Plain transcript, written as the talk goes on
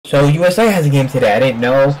So USA has a game today. I didn't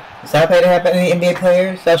know. South had happened to NBA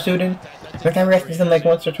players, South Sudan. I think I rested him like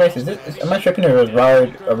once or twice. I'm not sure if there was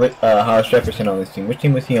Hollis Jefferson on this team. Which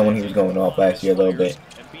team was he on when he was going off last year a little bit?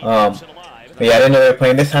 But yeah, I didn't know they were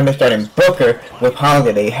playing. This time they're starting Booker with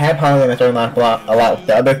Holiday. They have Holiday in the starting lineup a lot.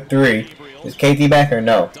 The other three, is KD back or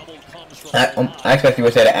no? I expect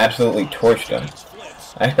USA to absolutely torch them.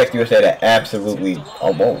 I expect USA to absolutely,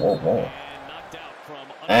 whoa.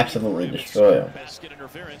 Absolutely destroy them.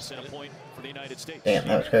 Damn,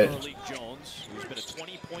 that was crazy.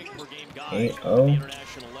 8-0.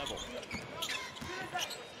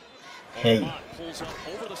 Hey.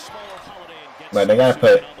 But they gotta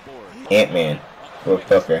put Ant-Man with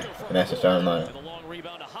Booker, and that's the starting lineup.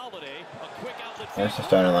 That's the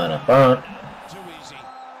starting lineup. BRON.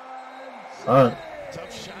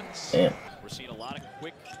 Damn.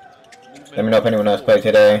 Let me know if anyone else played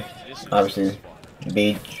today. Obviously,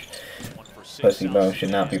 Beach, Pussy Bro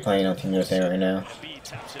should not be playing on Team USA right now.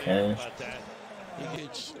 Okay.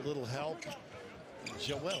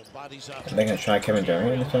 Are they gonna try Kevin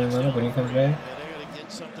Durant in the starting lineup when he comes back?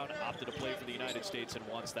 Opted to play for the United States and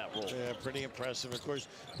wants that role. Yeah, pretty impressive. Of course,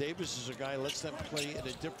 Davis is a guy who lets them play in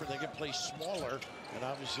a different. They can play smaller, and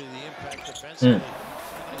obviously the impact defensively.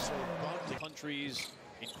 Nice little bump to countries.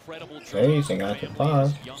 Incredible. Amazing out the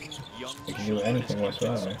pause. They can do anything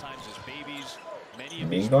whatsoever.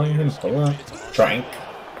 Me going him pull up. Frank.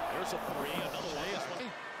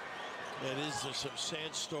 It is some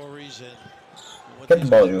sad stories and. Get the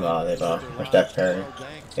ball to Holiday, bro. Or Steph Curry.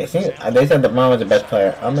 They said LeBron was the best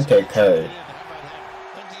player. I'm gonna take Curry.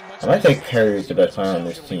 I'm gonna take Curry as the best player on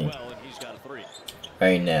this team.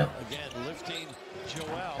 Right now.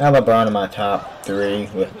 I have LeBron in my top 3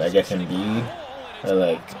 with, I guess, Embiid. Or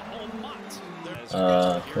like,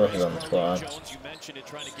 who else is on the squad?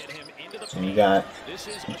 And you got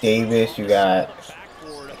Davis, you got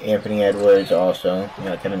Anthony Edwards also. You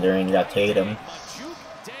got Kevin Durant, you got Tatum.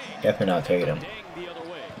 Definitely not Tatum.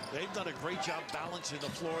 They've done a great job balancing the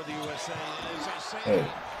floor of the USA. And as I say, hey.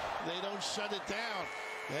 They don't shut it down.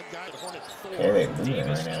 That guy Okay, they're losing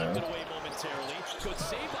right now.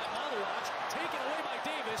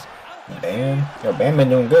 Bam. Yo, Bam been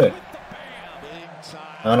doing good.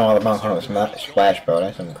 I don't know all about calling it Splash, bro.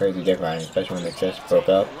 That's some crazy dick riding, especially when they just broke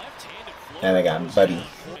up. Now they got Buddy.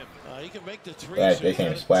 Yeah, they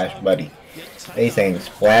saying Splash Buddy. They saying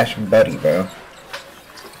Splash Buddy, bro.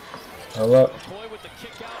 Hold up.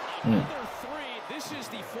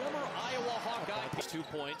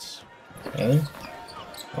 Okay.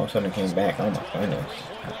 All of a sudden came back. Oh my goodness.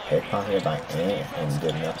 Hit pocket by Ant and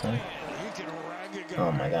did nothing.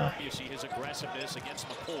 Oh my god.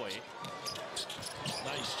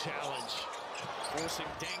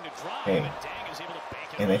 Hey.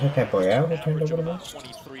 And they took that boy out and turned over the ball?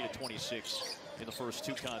 23-26 in the first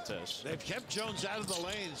 2 contests. They've kept Jones out of the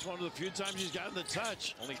lane. It's one of the few times he's gotten the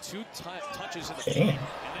touch. Only 2 touches in the paint, and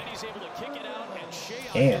then he's able to kick it out, and Shea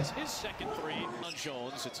gets his second 3 on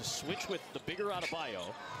Jones. It's a switch with the bigger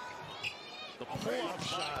Adebayo. The pull-up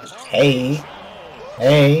shot. Hey.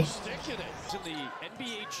 Hey. In the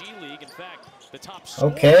NBA G League, in fact, the top.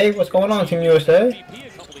 Okay, what's going on, Team USA?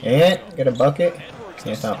 And get a bucket.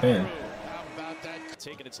 Can't stop in.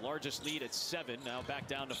 Taking its largest lead at 7, now back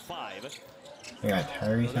down to 5. We got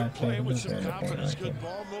Tyrese out there.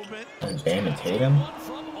 And Bam and Tatum.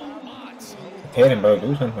 Tatum, bro,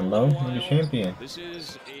 do something, bro. You're the champion. This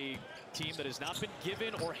is a team that has not been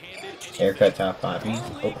given or handed. Haircut top 5.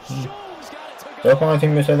 So far,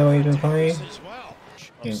 Team USA the way he's been playing.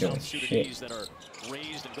 He ain't doing shit.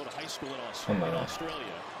 Oh my god.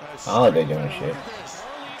 Holiday doing shit.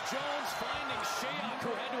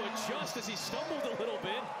 As he stumbled a little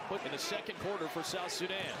bit, but in the second quarter for South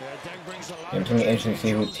Sudan. It's gonna be interesting to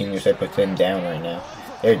see who Team USA puts in down right now.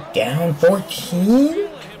 They're down 14?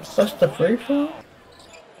 Plus the free throw?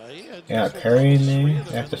 Yeah, Curry in there.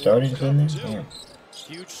 After starting in there? Damn.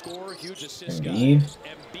 Huge score, huge assist. Embiid.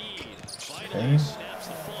 Okay.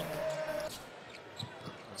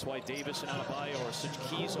 That's why Davis and Adebayo are such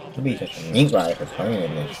keys off. It'll be such a neat ride for playing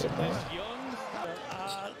in this shit, man.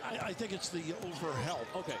 I think it's the overhelp.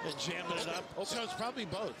 Okay. And jamming it up. Okay. So it's probably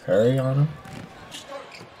both. Curry on him.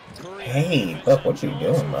 Hey, look, what you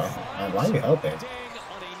doing, bro? Man, why are you helping?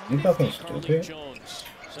 You fucking stupid.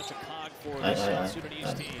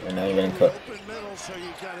 And now you're getting cooked.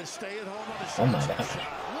 Oh my god.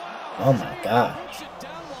 Oh my god.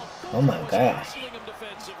 Oh my god.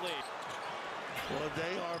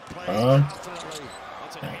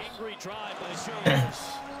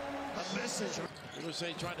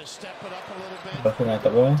 Trying to step it up a little bit. Looking at the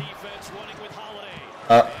ball.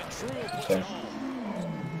 Up. Okay.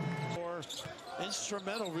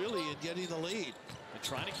 instrumental, really, in getting the lead. And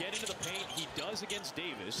trying to get into the paint, he does against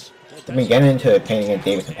Davis. I mean, getting into the paint against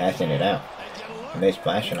Davis and passing it out. And they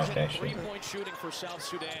splashing off that shit. Three-point shooting for South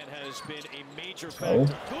Sudan has been a major Oh,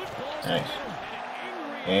 factor. nice.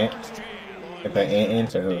 And they put in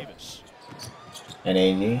for who? And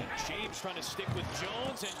AD. James trying to stick with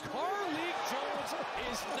Jones, and Carlik Jones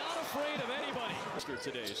is not afraid of anybody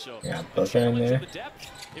today. So Yeah, both in there. the depth,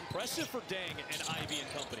 impressive for Deng and Ivy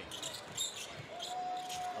and company.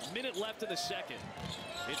 A minute left in the second.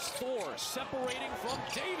 It's Thor separating from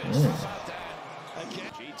Davis.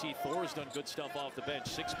 JT Thor's done good stuff off the bench.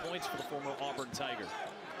 6 points for the former Auburn Tiger.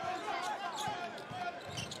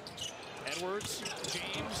 Edwards,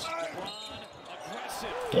 James, LeBron, aggressive.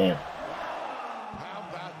 Damn. How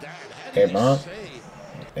about that? Okay, Bron.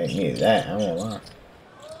 They needed that, I won't lie.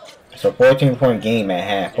 It's a 14-point game at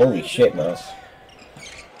half. Holy shit, bro.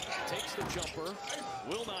 Takes the jumper.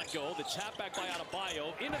 Will not go. The tap back by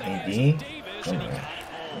Adebayo. Into the AD? hands of Davis, and he got it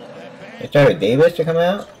home. They started Davis to come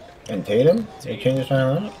out? And Tatum? They changed the sign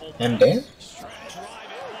around? And Dan?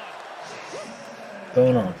 What's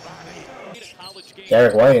going on?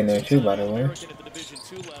 Derek White in there too, by the way.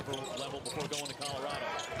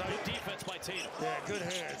 Yeah, good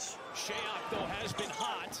hands. Has been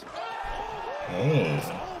hot. Hey.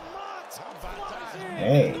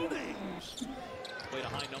 Hey. Played a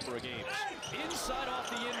high number of games. Inside off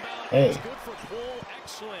the inbound. Hey. It's good for Cole.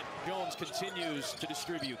 Excellent. Jones continues to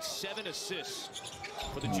distribute 7 assists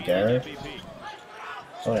for the G Derek. MVP.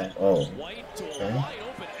 Oh, that. Oh. White to a Okay. wide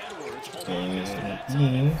open Edwards.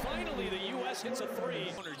 AD. Finally, the U.S. hits a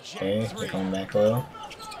 3. Okay, they're coming back a little.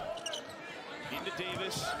 Into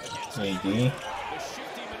Davis. AD. The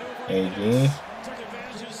shifty maneuver. AD. Took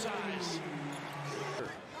advantage of size.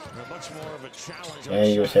 Much more of a challenge. Yeah,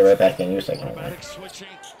 you would say right back in your second one. Automatic switching.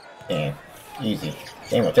 Damn. Easy.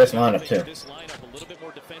 Damn, with this lineup too. This lineup, a little bit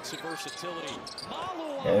more defensive versatility.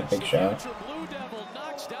 Yeah, big shot. Blue Devil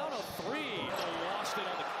knocks down a 3. Lost it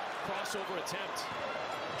on the crossover attempt.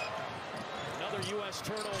 Another U.S.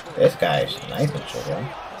 turnover. This guy's nice and shit, bro.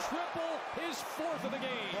 Triple, his 4th of the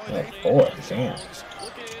game. Like 4, damn.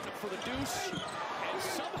 Looking for the deuce, and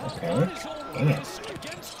somehow Okay. earned his own Damn. race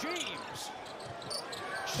against James.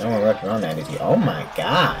 No one wrapped around that easy. Oh my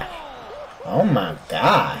gosh. Oh my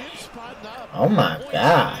gosh. Oh my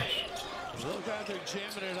gosh. Look out there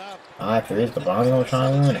jamming it up. 5 3s, LeBron gonna try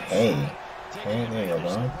one? Hey. Hey, there you go,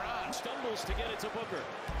 bro. Stumbles to get it to Booker.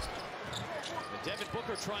 And Devin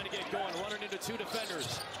Booker trying to get going, running into 2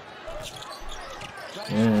 defenders.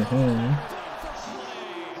 Mm-hmm.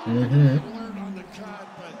 Mm-hmm. On the cut,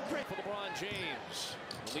 but For LeBron James.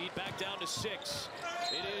 Lead back down to 6.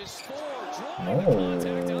 It is 4. No. Drawing the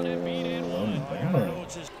contact on Embiid and 1. Damn.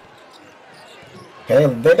 Okay,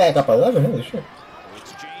 they back up 11. Holy shit.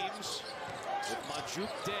 It's James with Majuk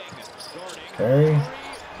Deng guarding. Curry. Moving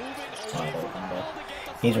away Wide from open, the bro. ball to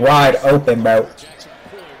get the He's wide open, bro. Jackson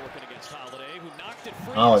Poole working against Holiday, who knocked it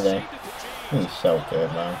free. Holiday. Saved it to James. He's so good,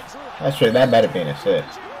 bro. That's true. That better be an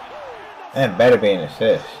assist. That better be an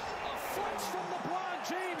assist. Flex from LeBron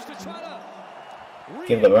James to try to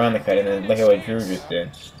Give LeBron the credit, and then look at what Drew just did.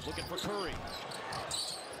 looking for Curry.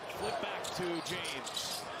 Flip back to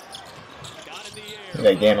James. Got in the air. He's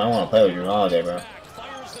like, damn, I want to play with Drew Holiday, bro.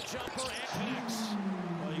 Fires the jumper and connects.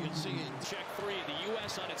 Well, you can see in check 3, the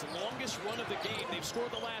U.S. on its longest run of the game. They've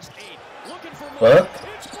scored the last 8. Looking for more. Book.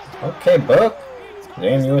 It's Booker. Okay, Book.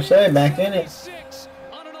 Damn, USA back in it. 6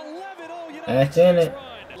 on an 11-0 United Back in it. States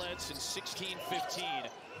run. Led since 16-15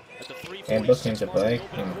 at the 3:46 And Book needs to mark of play. the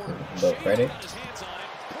Give opening him quarter. a little credit. Got his hands on it.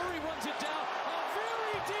 Curry runs it down.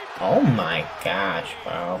 A very deep Oh my gosh,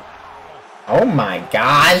 bro. Oh my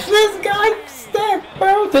gosh, this guy stepped,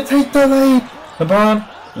 bro, to take the lead. LeBron,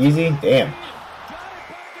 easy, damn.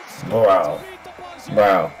 Bro.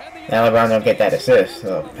 Bro. Now LeBron don't get that assist.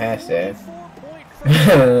 Oh, pass that.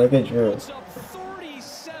 Look at Drew.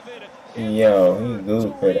 Yo, he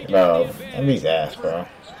goofed, bro. Embiid's ass, bro.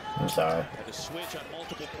 I'm sorry. Had to switch on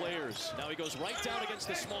multiple players. Now he goes right down against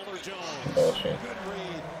the smaller Jones. Bullshit.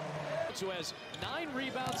 Who has 9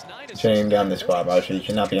 rebounds, 9 assists. Shutting down the squad, bro. You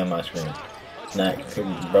should not be on my screen. Not,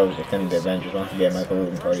 bro, extending the Avengers. Once again, Michael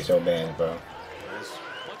Rubin party so bad, bro. As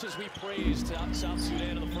much as we praised South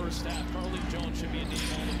Sudan in the first half, Carlik Jones should be a name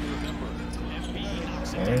all of you remember. Embiid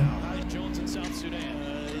knocks it down. Jones in South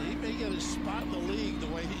Sudan. he may get his spot in the league the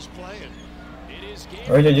way he's playing. It is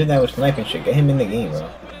game. Or they did that with sniping shit. Get him in the game, bro. in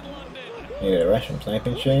London. You need a rush from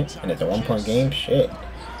sniping shit, and it's a 1-point game. Shit.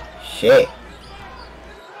 Shit.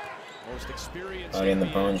 Most experienced Already in the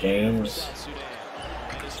LeBron James.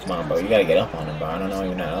 Come on, bro. You gotta get up on him, bro. I don't know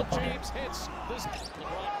you're not up on him. James hits. This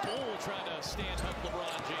LeBron Bull trying to stand up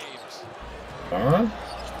LeBron James. LeBron?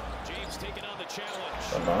 James taking on the challenge.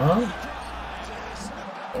 LeBron?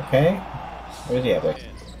 Okay. What does he have, like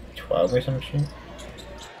 12 or some shit?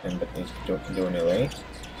 But he's doing it late.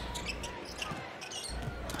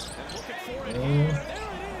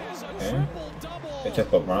 Okay. They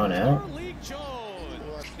took LeBron out.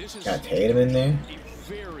 Got Tatum in there.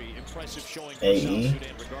 AE.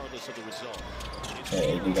 Yeah,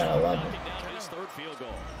 AD got 11.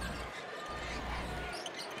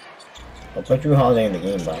 I'll put Drew Holiday in the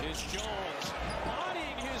game, bro.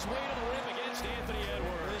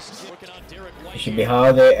 It should be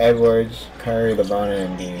Holiday, Edwards, Curry, LeBron,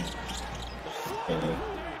 and Embiid.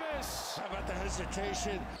 How about the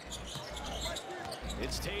hesitation?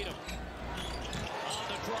 It's Tatum.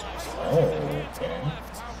 Oh, okay.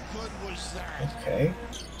 How good was that? Okay.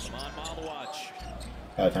 Come on, mom, watch.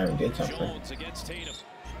 That time he did something. Jones against Tatum.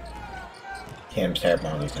 Tatum's terrible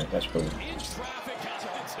on defense. That's food.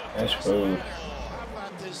 That's food. How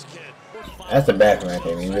about this kid? That's the bad right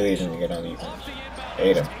there. He really isn't good on defense.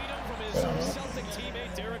 Tatum. But I don't know.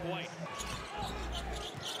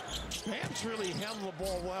 Bam's really handled the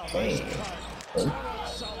ball well. Hey. Nice Oh.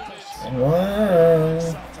 And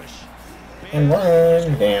one. And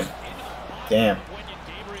one. Damn. Damn.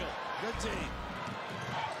 Good team.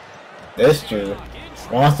 This dude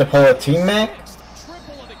wants to pull a T-Mac?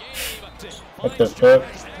 What the fuck?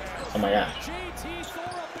 Oh my gosh.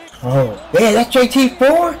 Oh, yeah, that's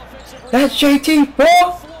JT4? That's JT4?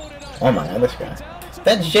 Oh my god, this guy.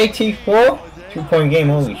 That's JT4? 2-point game,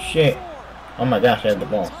 holy shit. Oh my gosh, I had the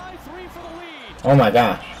ball. Oh my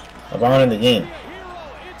gosh. LeBron in the game.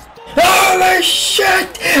 Holy shit!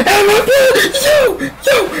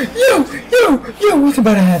 What's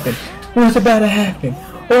about to happen? What's about to happen?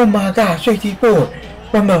 Oh my gosh,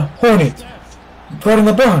 JT4 from the Hornets. Guarding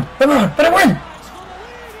LeBron. LeBron, better win!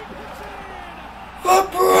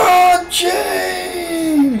 LeBron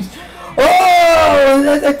James! Oh,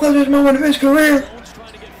 that's the closest moment of his career.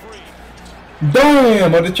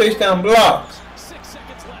 Damn, with the chase down block.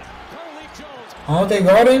 Aren't they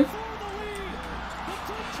guarding?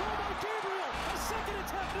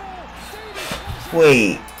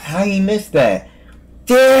 Wait, how he missed that?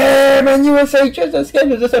 Damn, and USA just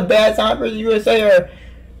escaped. Is this a bad time for the USA or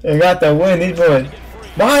they got the win? These boys.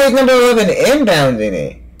 Why is number 11 inbounding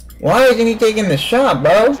it? Why isn't he taking the shot,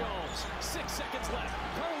 bro?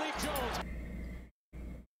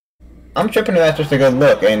 I'm tripping if that's just a good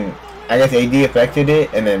look, and I guess AD affected it,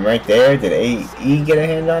 and then right there, did AE get a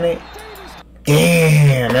hand on it?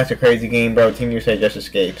 Damn, that's a crazy game, bro. Team USA just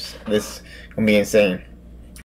escapes. This is gonna be insane.